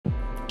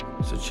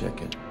So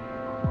check it.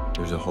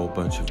 There's a whole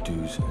bunch of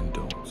do's and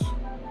don'ts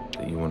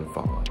that you want to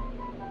follow.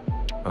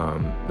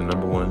 The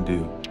number one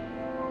do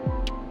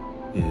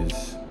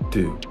is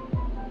do.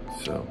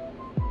 So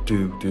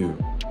do,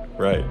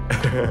 right?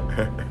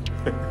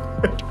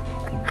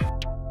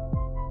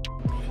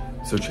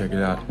 So check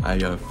it out. I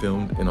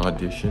filmed an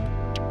audition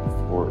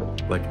for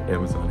like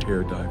Amazon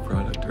hair dye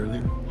product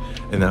earlier,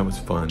 and that was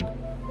fun.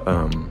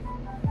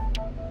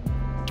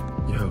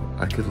 Yo,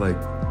 I could like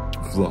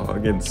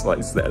vlog and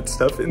slice that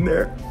stuff in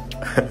there.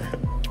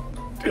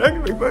 Dude, I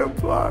can make my own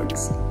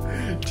vlogs.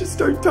 Just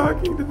start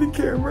talking to the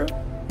camera.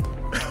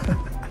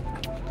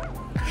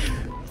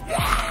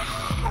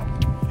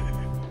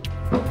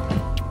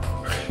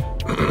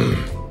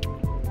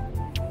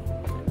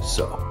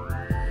 So,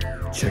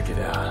 check it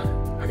out.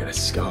 I got a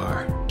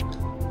scar.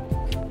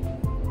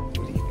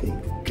 What do you think,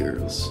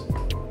 girls?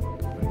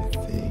 What do you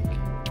think?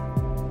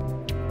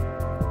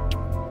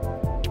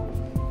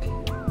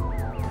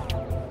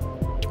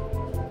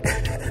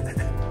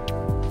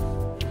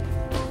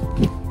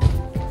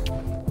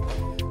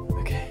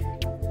 Okay,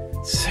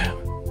 so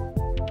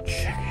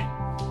check it.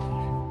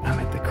 I'm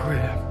at the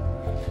crib.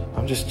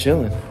 I'm just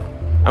chilling.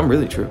 I'm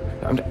really true.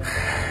 I'm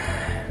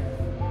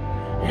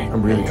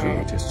really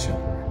truly just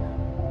chilling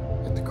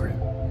at the crib.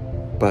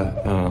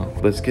 But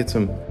let's get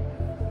some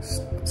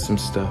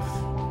stuff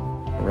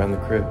around the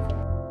crib.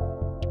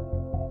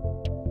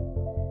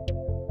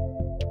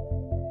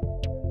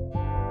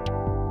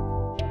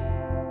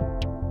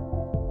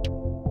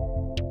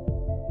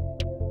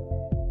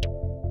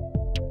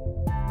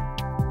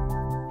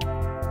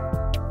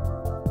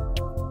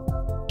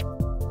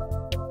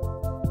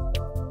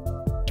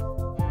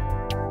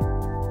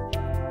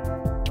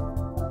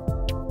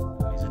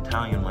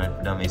 Italian wine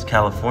for dummies,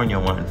 California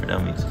wine for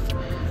dummies,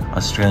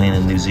 Australian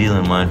and New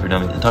Zealand wine for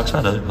dummies. It talks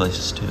about other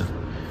places too.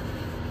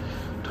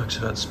 It talks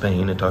about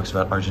Spain, it talks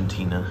about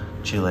Argentina,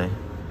 Chile.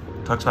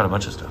 It talks about a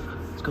bunch of stuff.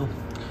 It's cool.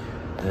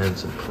 And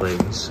some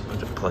plays, a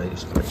bunch of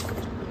plays,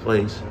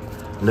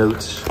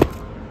 notes,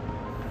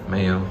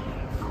 mail,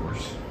 of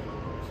course.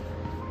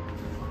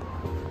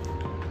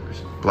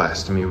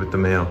 Blasting me with the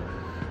mail.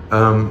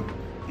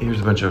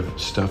 Here's a bunch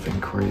of stuff in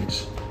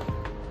crates.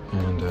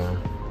 And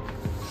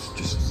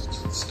just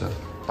stuff,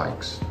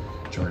 bikes,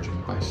 charging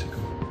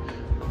bicycle,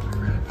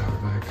 red power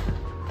bike.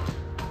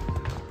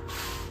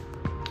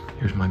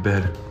 Here's my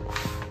bed.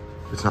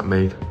 It's not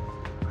made.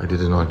 I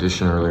did an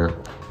audition earlier.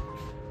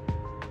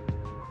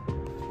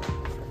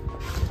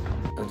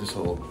 I have this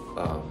whole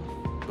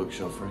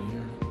bookshelf right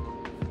here.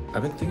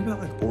 I've been thinking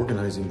about like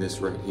organizing this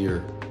right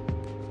here.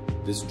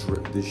 This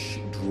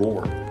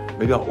drawer.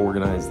 Maybe I'll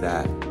organize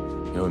that,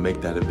 you know, and make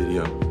that a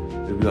video.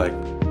 It'd be like,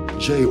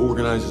 Jay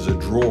organizes a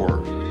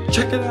drawer.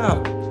 Check it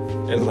out.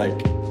 And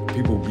like,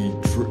 people be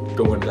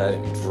going to that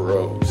in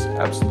droves,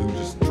 absolute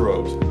just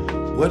droves.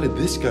 What did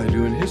this guy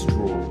do in his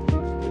drawer?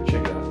 But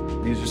check it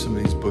out. These are some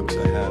of these books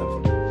I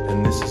have.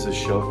 And this is a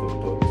shelf of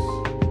books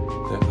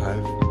that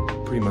I've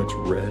pretty much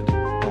read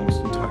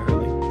almost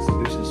entirely. So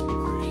there's this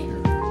book right here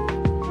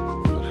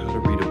about how to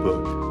read a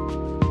book.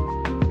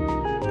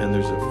 And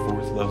there's a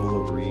 4th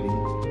level of reading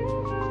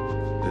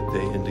that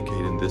they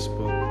indicate in this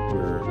book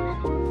where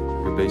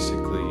you're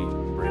basically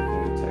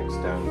breaking the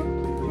text down completely.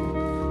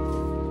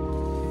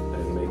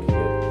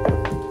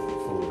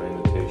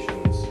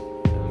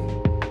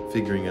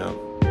 Figuring out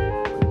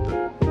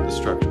the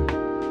structure.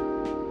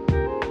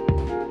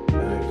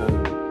 And I've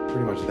done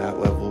pretty much that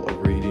level of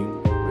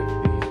reading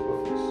with these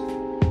books.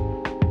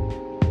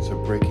 So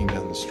breaking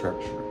down the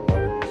structure, a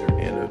lot of these are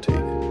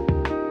annotated.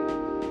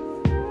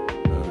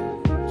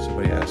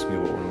 Somebody asked me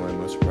what one of my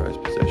most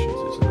prized possessions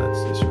is, and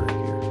that's this right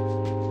here. I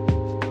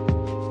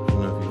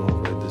don't know if you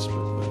all read this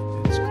book, but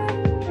it's great.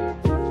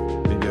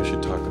 Maybe I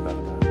should talk about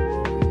that.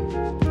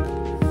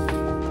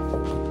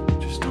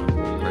 Just talk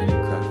about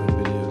writing crafting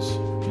videos.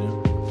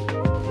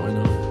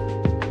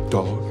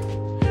 Dog.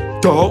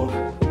 Dog?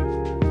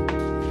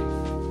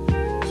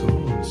 So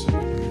hold on a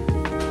second here.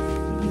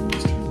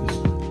 Let's turn this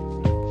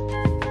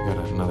on. Got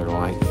another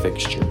light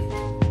fixture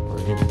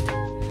right here.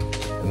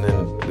 And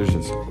then there's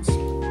this,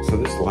 so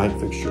this light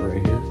fixture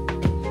right here,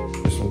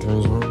 this one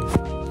turns on.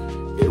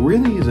 It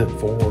really isn't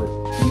for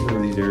either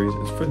of these areas,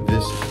 it's for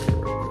this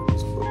area right here,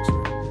 these books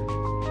right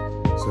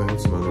here. So I have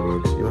some other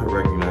books. You might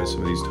recognize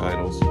some of these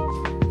titles.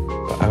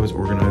 But I was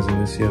organizing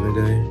this the other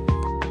day.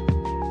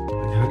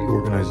 How do you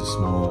organize a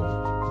small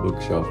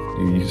bookshelf?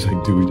 Do you use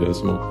like Dewey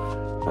Decimal? I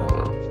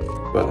don't know.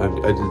 But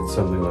I did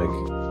something like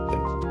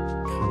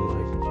kind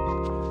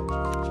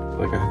of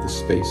like I have the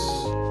space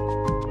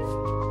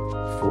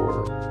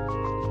for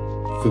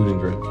food and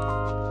drink,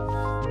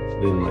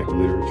 then like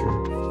literature,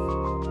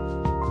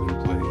 then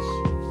plays.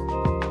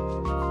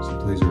 Some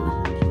plays over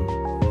here as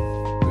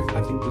well. Like, I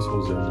think this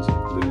whole zone is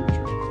like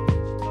literature.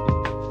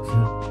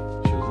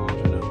 Shows how much I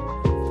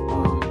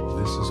know.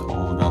 This is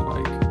all about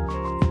like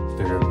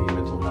therapy,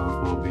 mental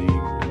health, well-being,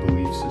 and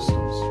belief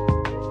systems.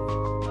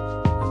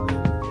 And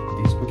then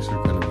these books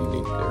are kind of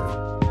unique there. I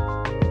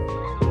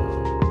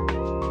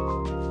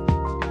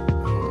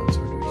don't know, it's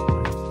hard to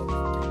explain.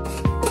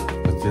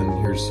 But then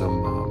here here's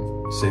some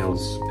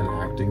sales and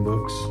acting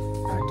books.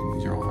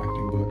 These are all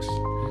acting books.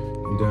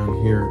 And down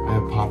here, I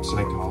have pop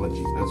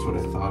psychology. That's what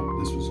I thought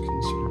this was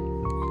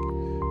considered.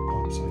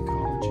 Pop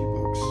psychology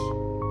books.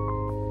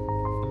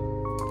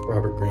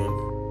 Robert Greene,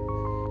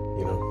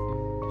 you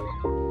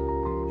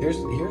know. Here's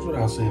what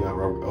I'll say about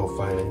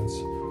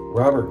finance.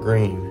 Robert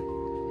Greene,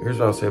 here's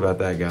what I'll say about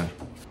that guy.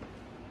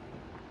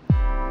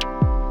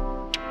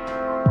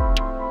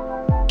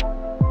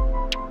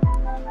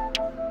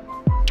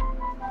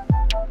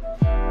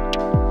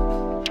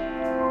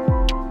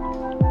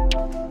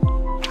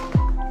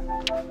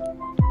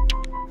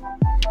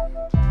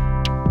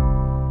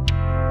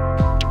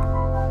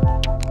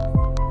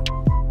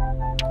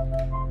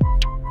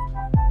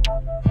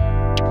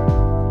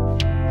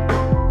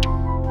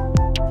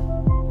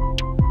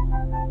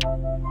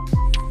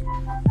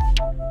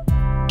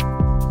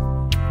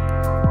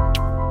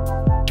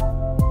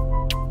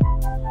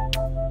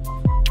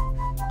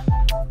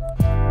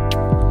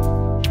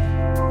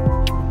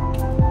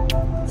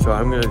 So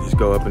I'm gonna just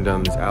go up and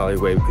down this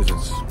alleyway because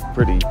it's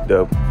pretty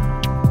dope.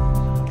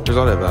 There's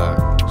a lot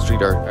of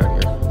street art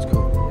out here. Let's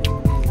go.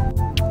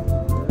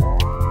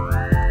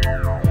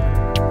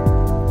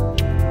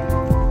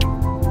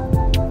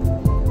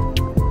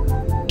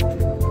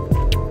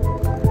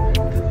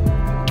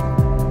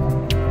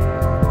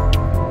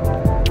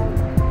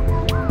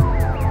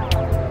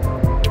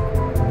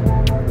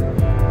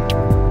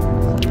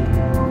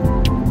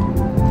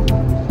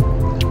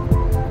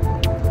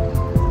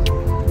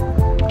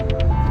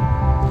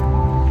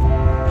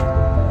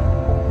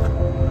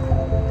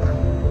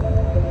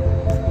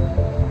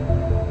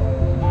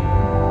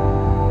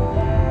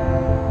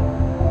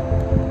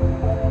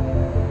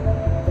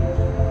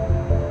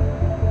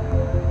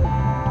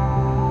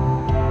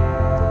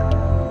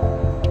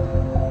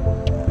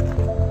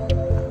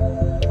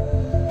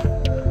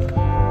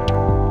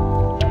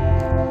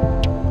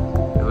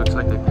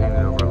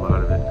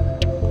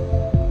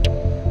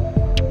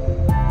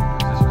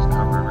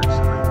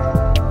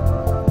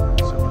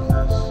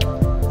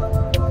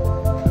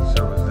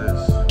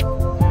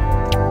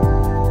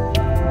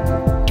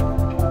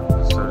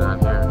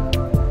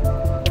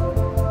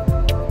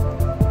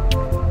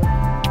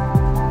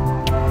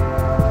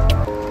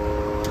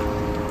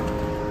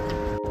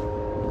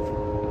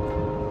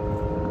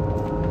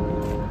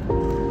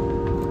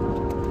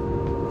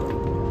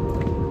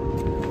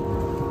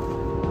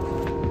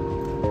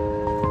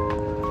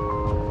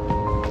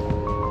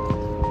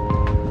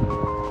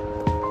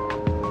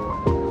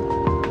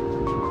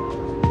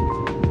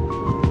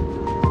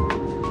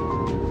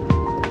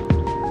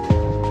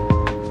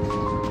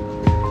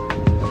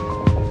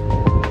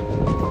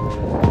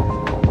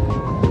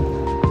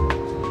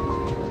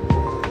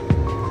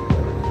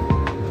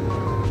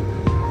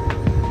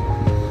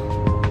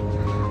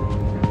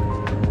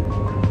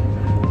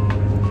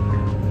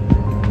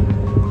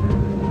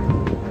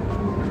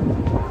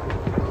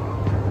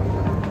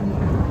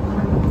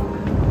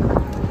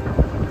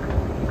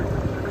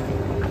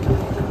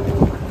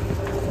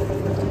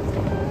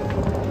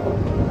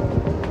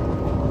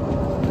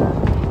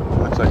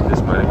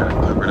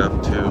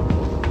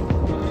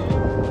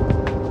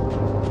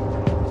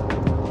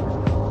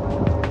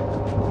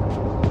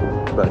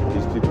 But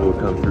these people will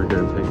come through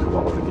here and paint the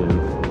walls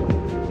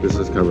again. This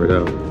is covered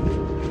up.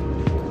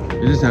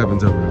 It just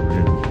happens over and over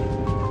here.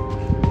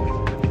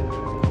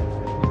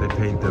 They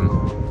paint them,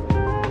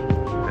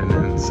 and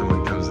then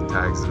someone comes and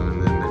tags them,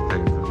 and then they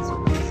paint them, and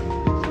someone else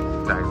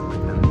tags them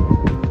again.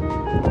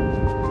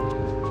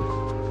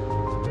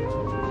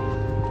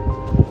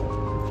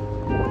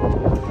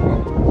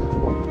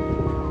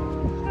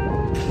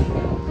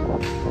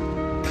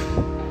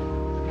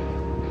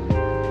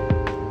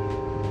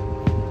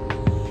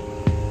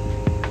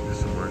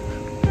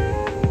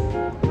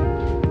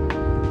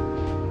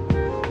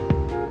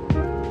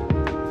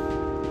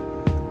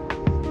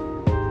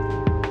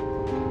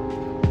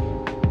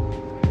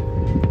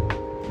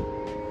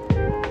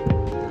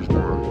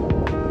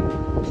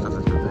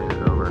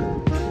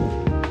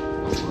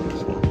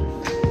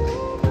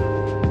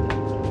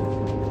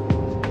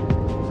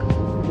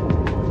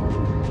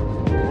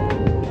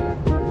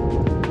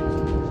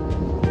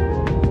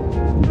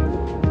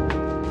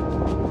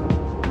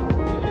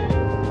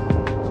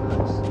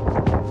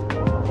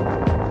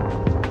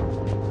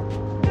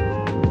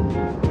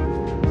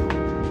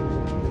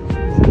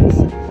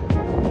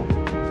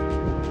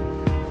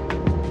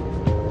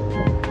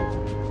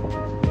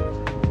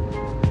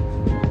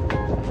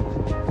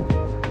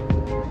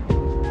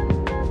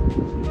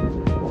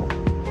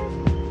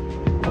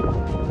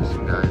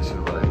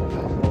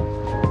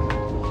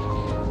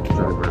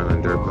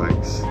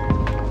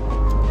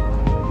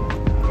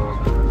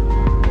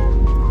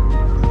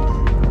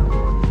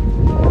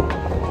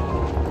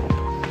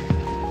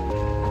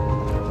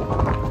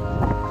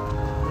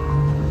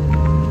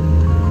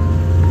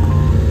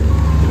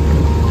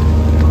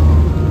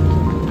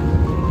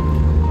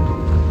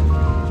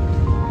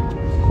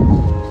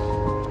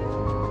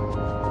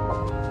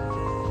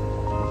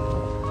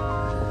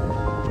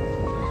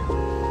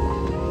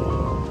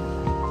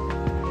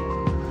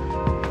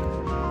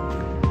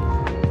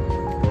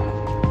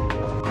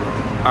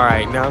 All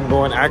right, now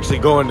I'm actually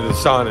going to the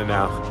sauna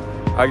now.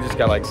 I just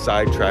got like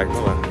sidetracked.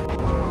 Hold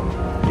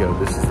on. Yo,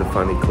 this is the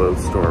funny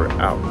clothes store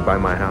out by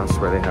my house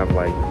where they have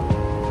like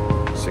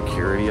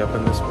security up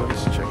in this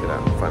place. Check it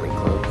out, funny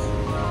clothes.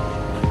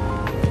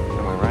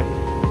 Am I right?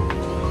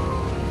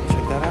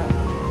 Check that out.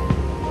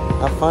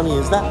 How funny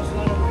is that?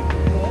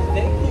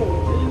 Thank you.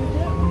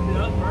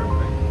 That's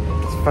perfect.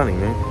 It's funny,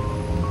 man.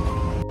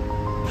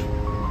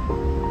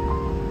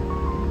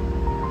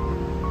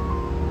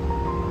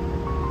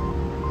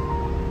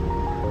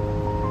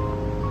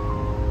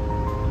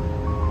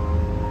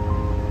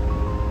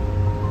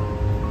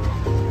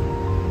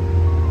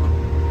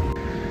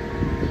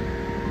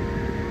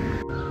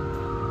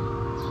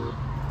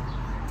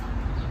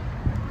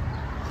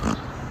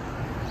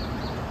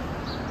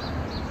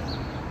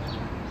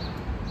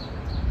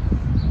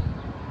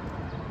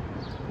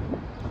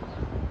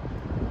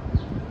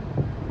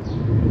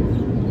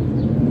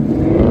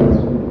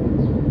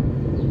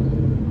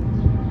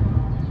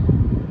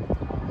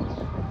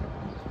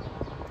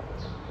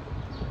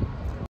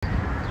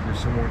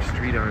 Some more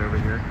street art over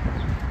here.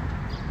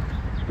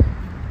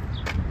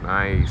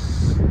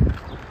 Nice.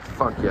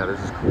 Fuck yeah, this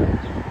is cool.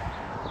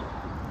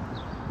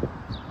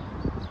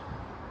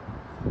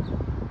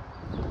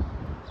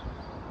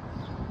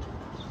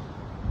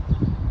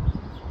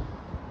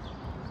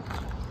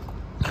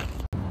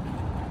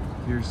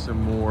 Here's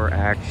some more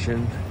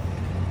action.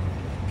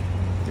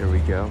 Here we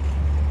go.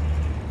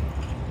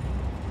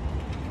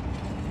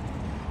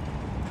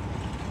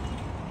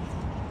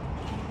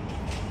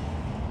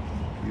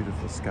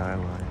 Beautiful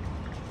skyline.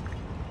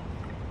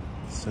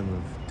 Some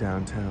of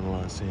downtown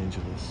Los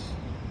Angeles.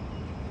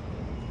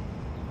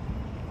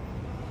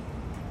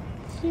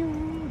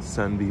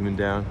 Sun beaming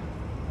down.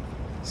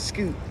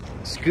 Scoot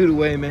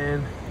away,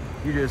 man.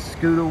 You just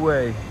scoot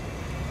away.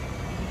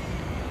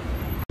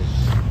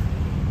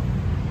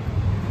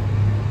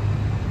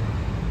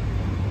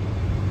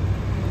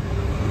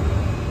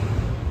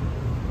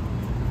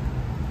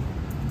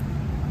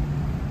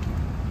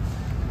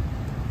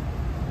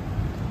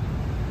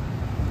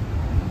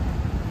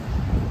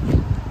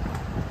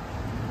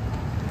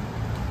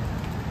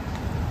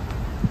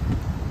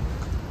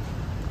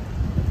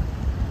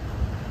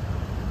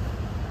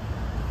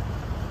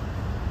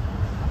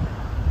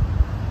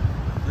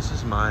 This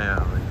is my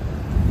alley.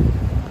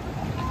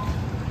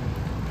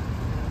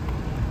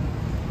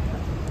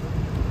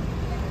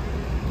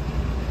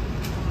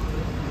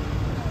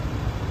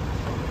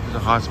 There's a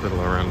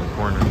hospital around the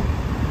corner.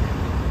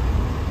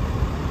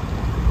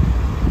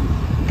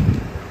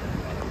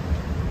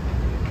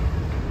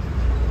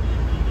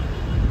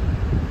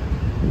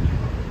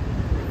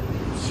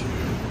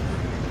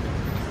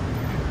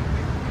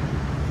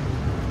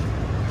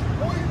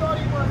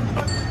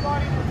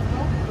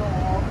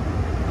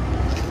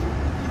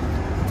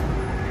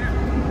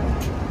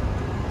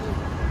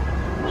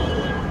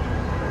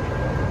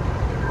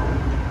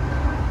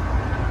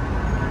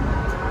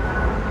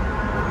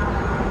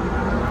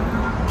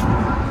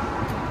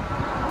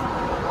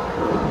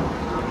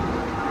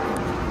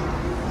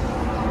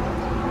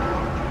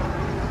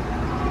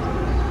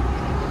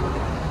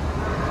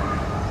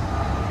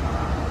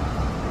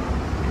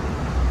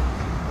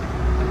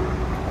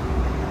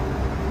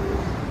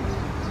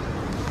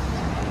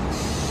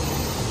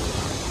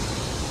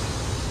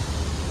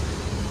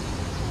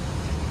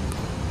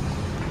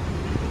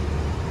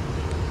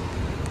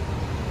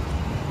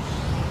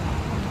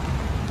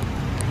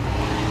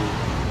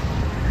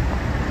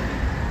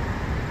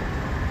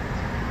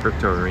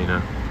 Crypto Arena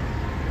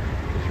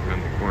is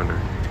around the corner.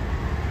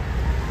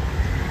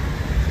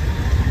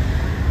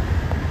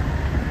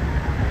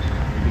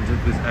 You can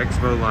take this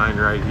expo line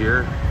right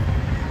here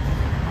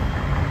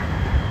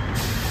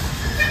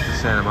to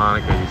Santa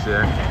Monica, you see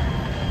there?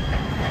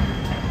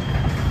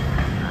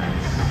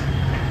 Nice.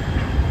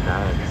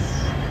 Nice.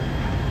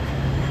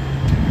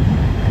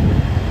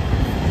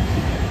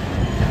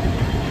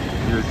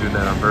 He was doing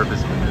that on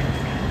purpose,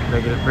 man.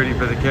 Making it pretty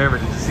for the camera.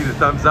 Did you see the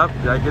thumbs up?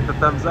 Did I get the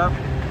thumbs up?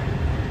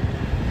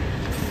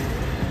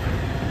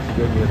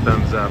 Give me a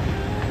thumbs up.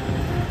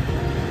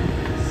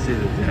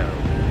 Citadel.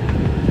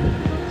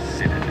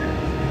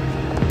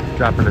 Citadel.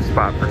 Dropping a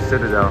spot for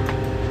Citadel.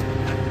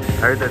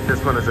 I heard that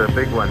this one is a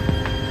big one.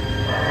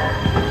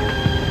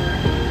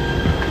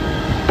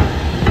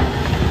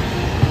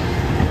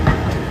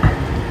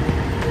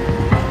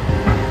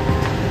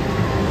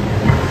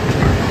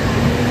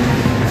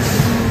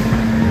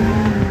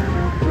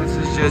 This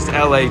is just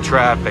LA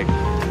traffic.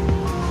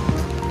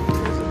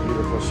 There's a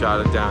beautiful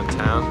shot of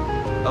downtown.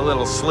 A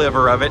little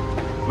sliver of it.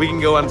 We can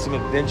go on some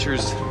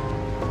adventures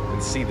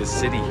and see the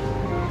city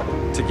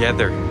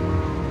together.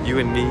 You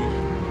and me,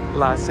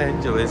 Los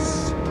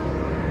Angeles.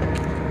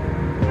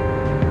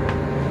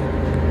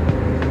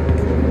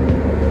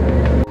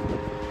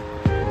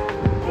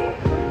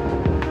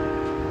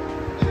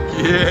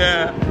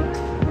 Yeah.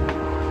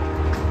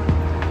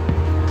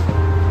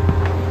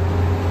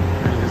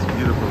 This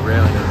beautiful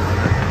railing over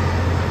there.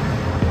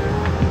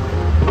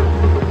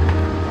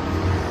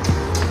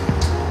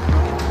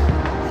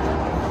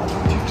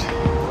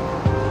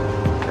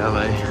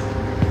 DTLA.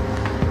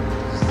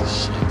 This is the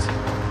shit.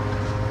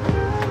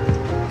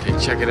 Okay,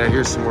 check it out.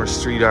 Here's some more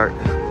street art.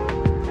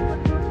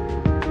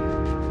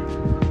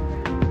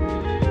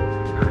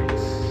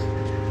 Nice.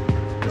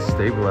 The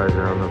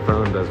stabilizer on the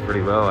phone does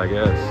pretty well, I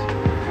guess.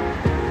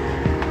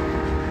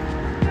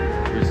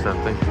 Here's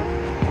something.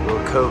 A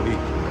little Kobe.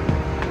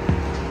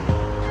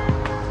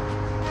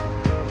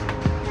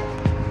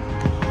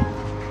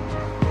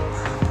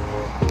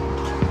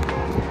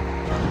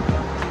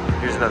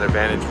 Another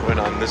vantage point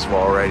on this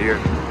wall right here.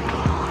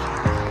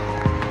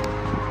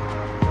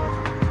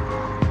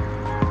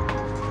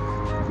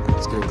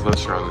 It's getting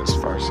closer on this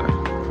far side.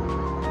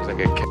 It's like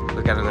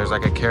look at him, there's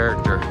like a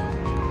character.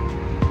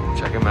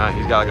 Check him out,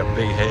 he's got like a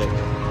big head.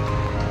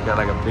 He's got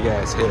like a big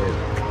ass head.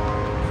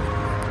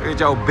 Look at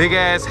your big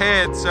ass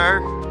head, sir.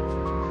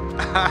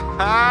 You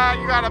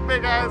got a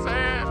big ass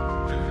head.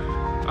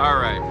 All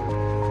right.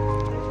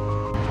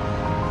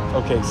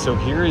 Okay, so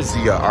here is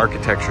the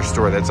architecture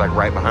store that's like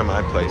right behind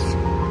my place.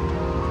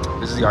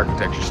 This is the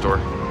architecture store.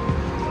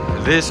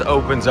 This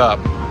opens up.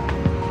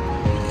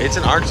 It's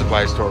an art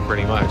supply store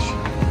pretty much.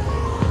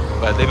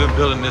 But they've been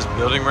building this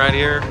building right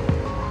here.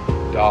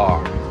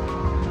 Dog.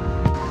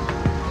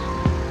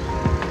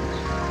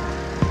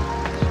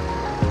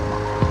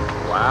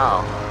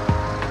 Wow.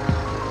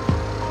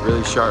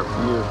 Really sharp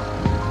view.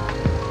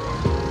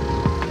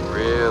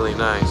 Really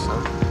nice,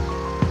 huh?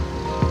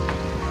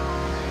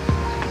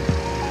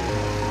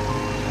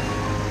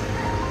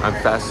 I'm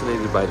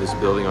fascinated by this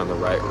building on the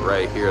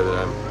right here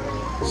that I'm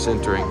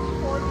centering.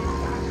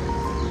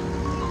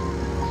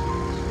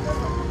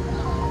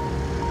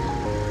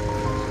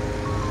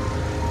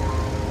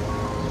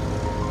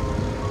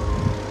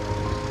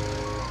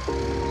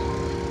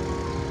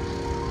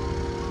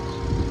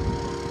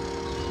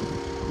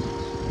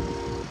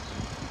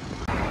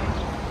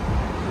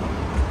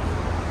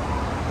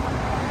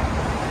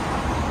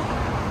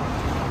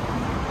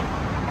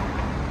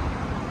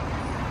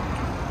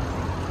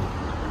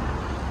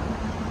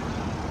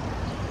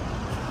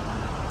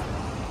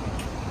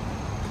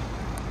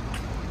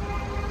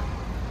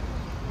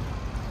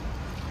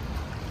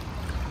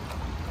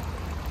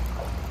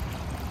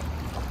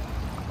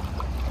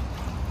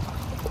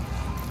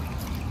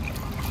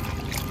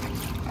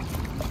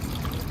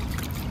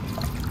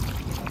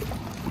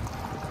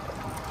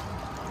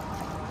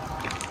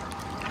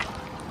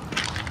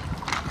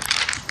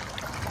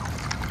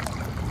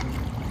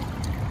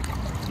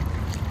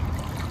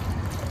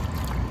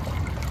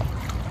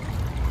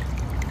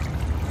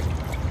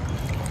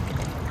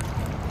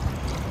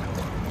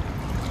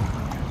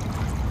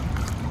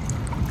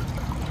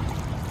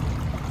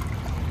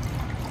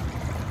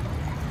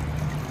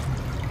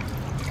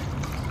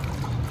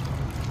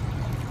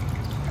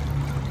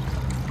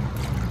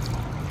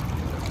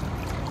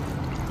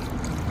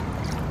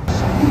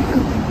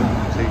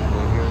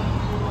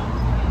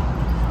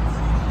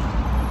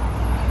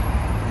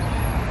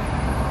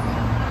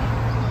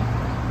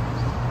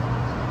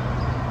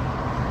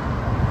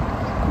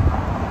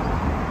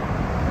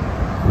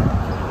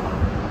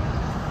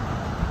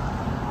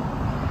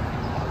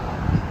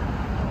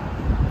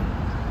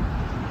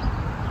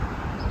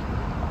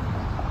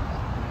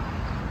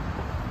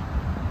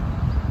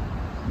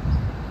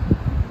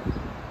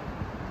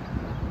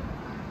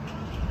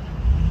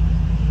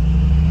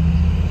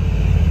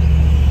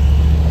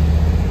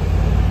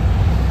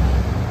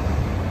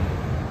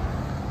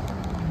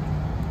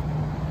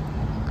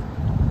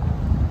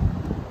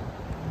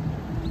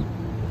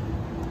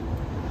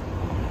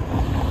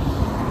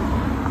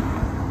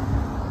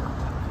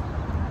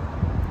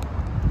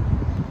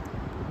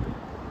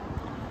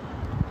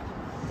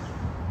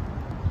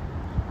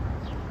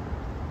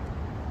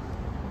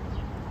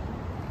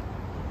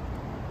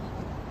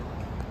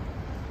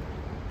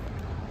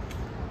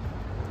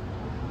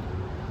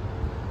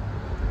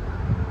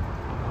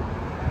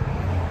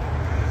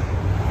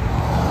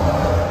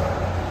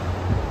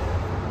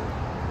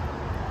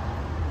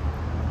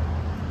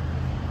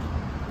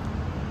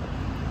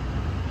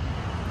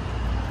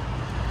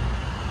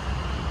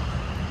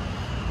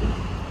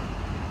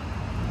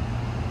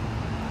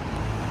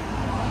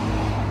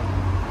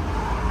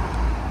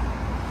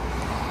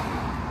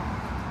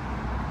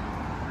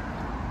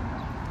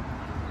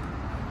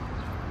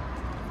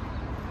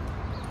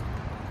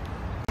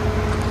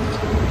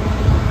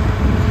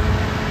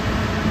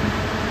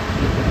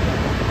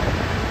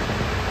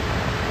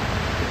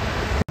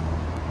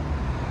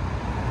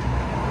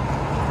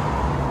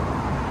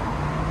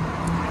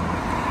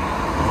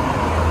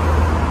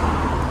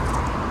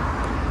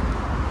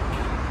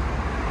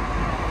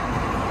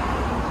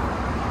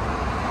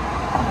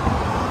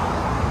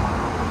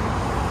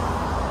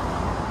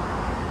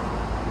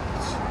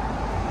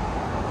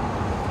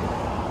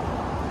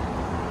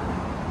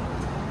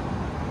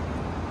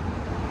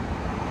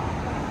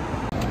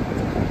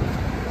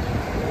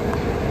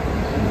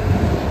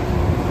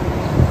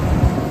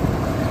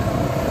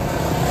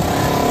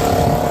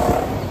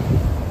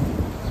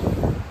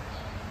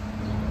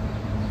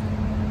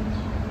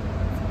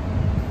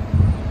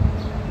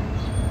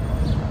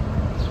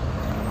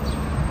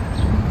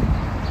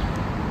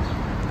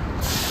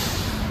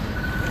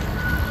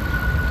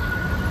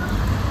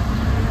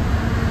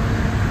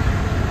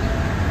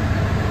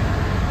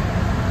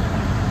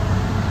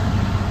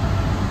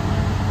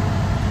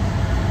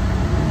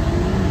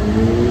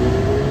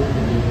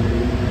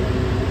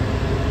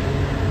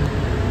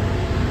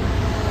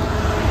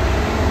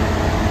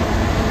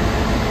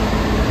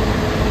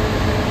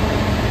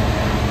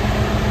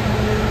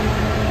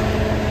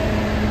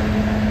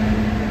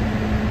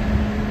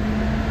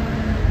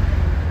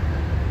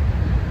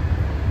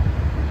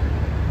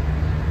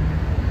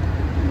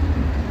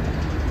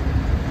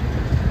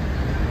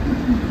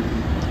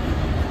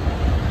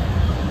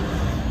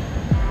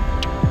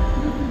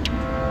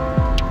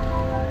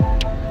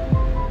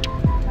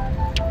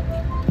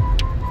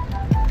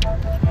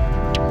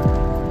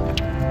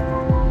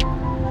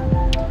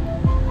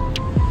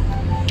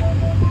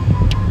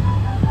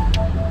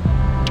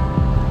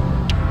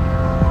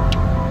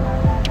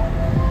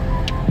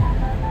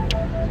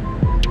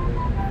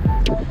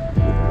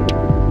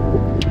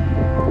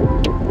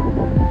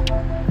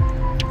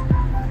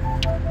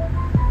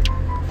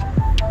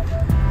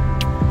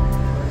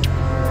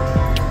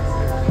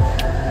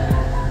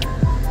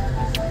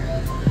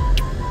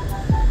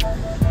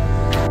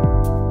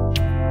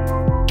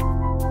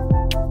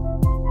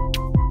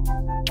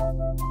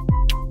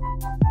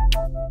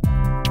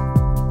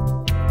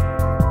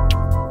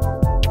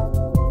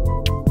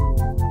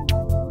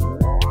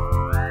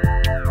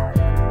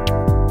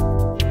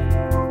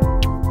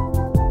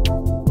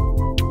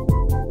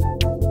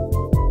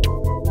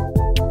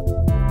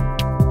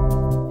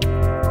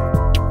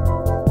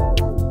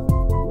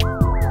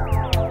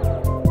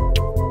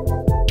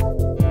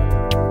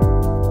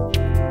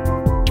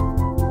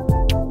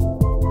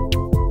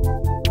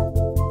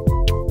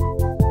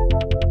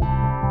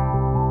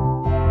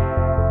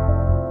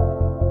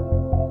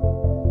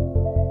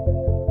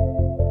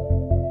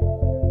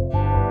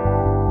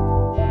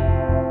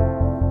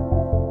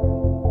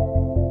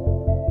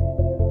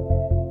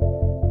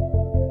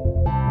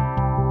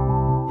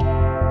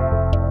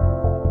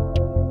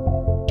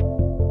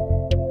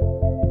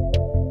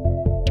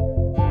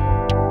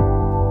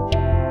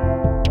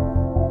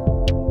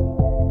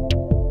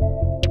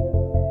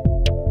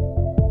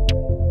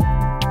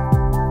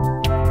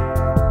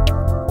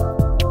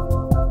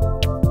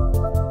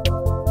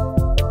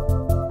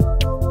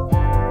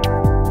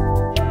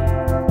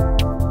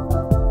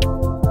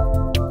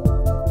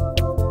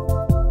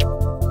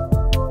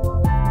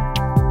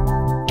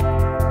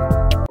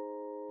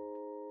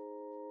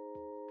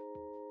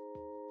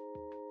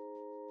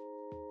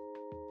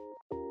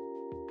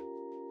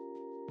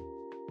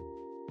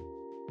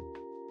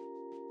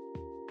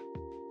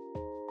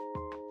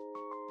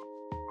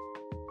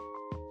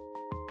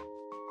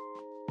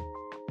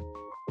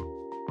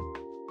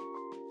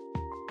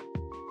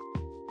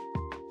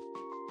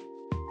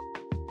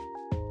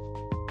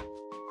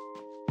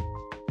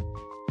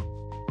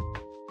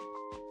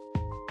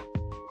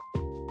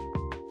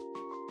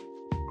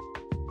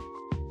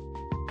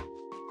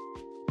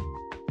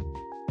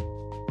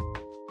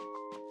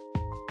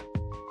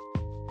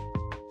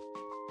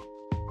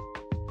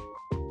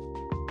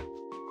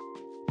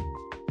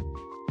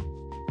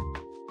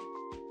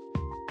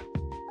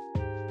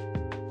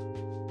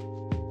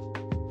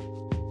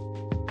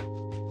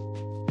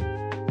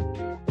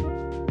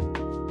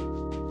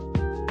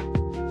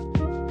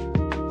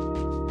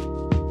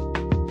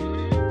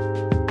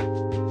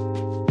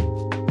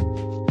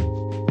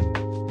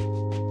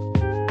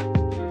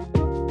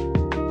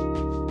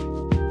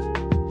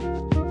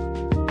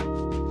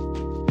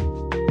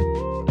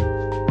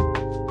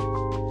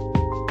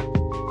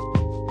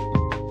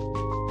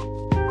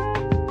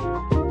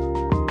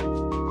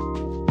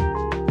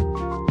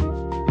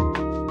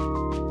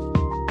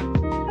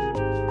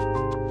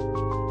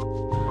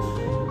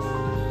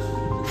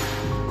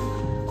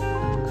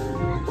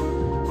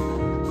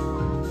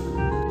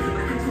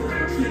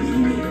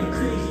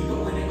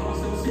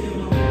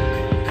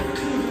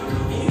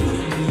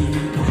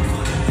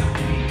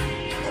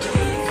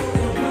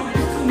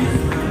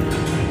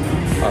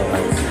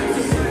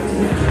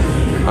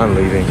 I'm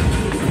leaving.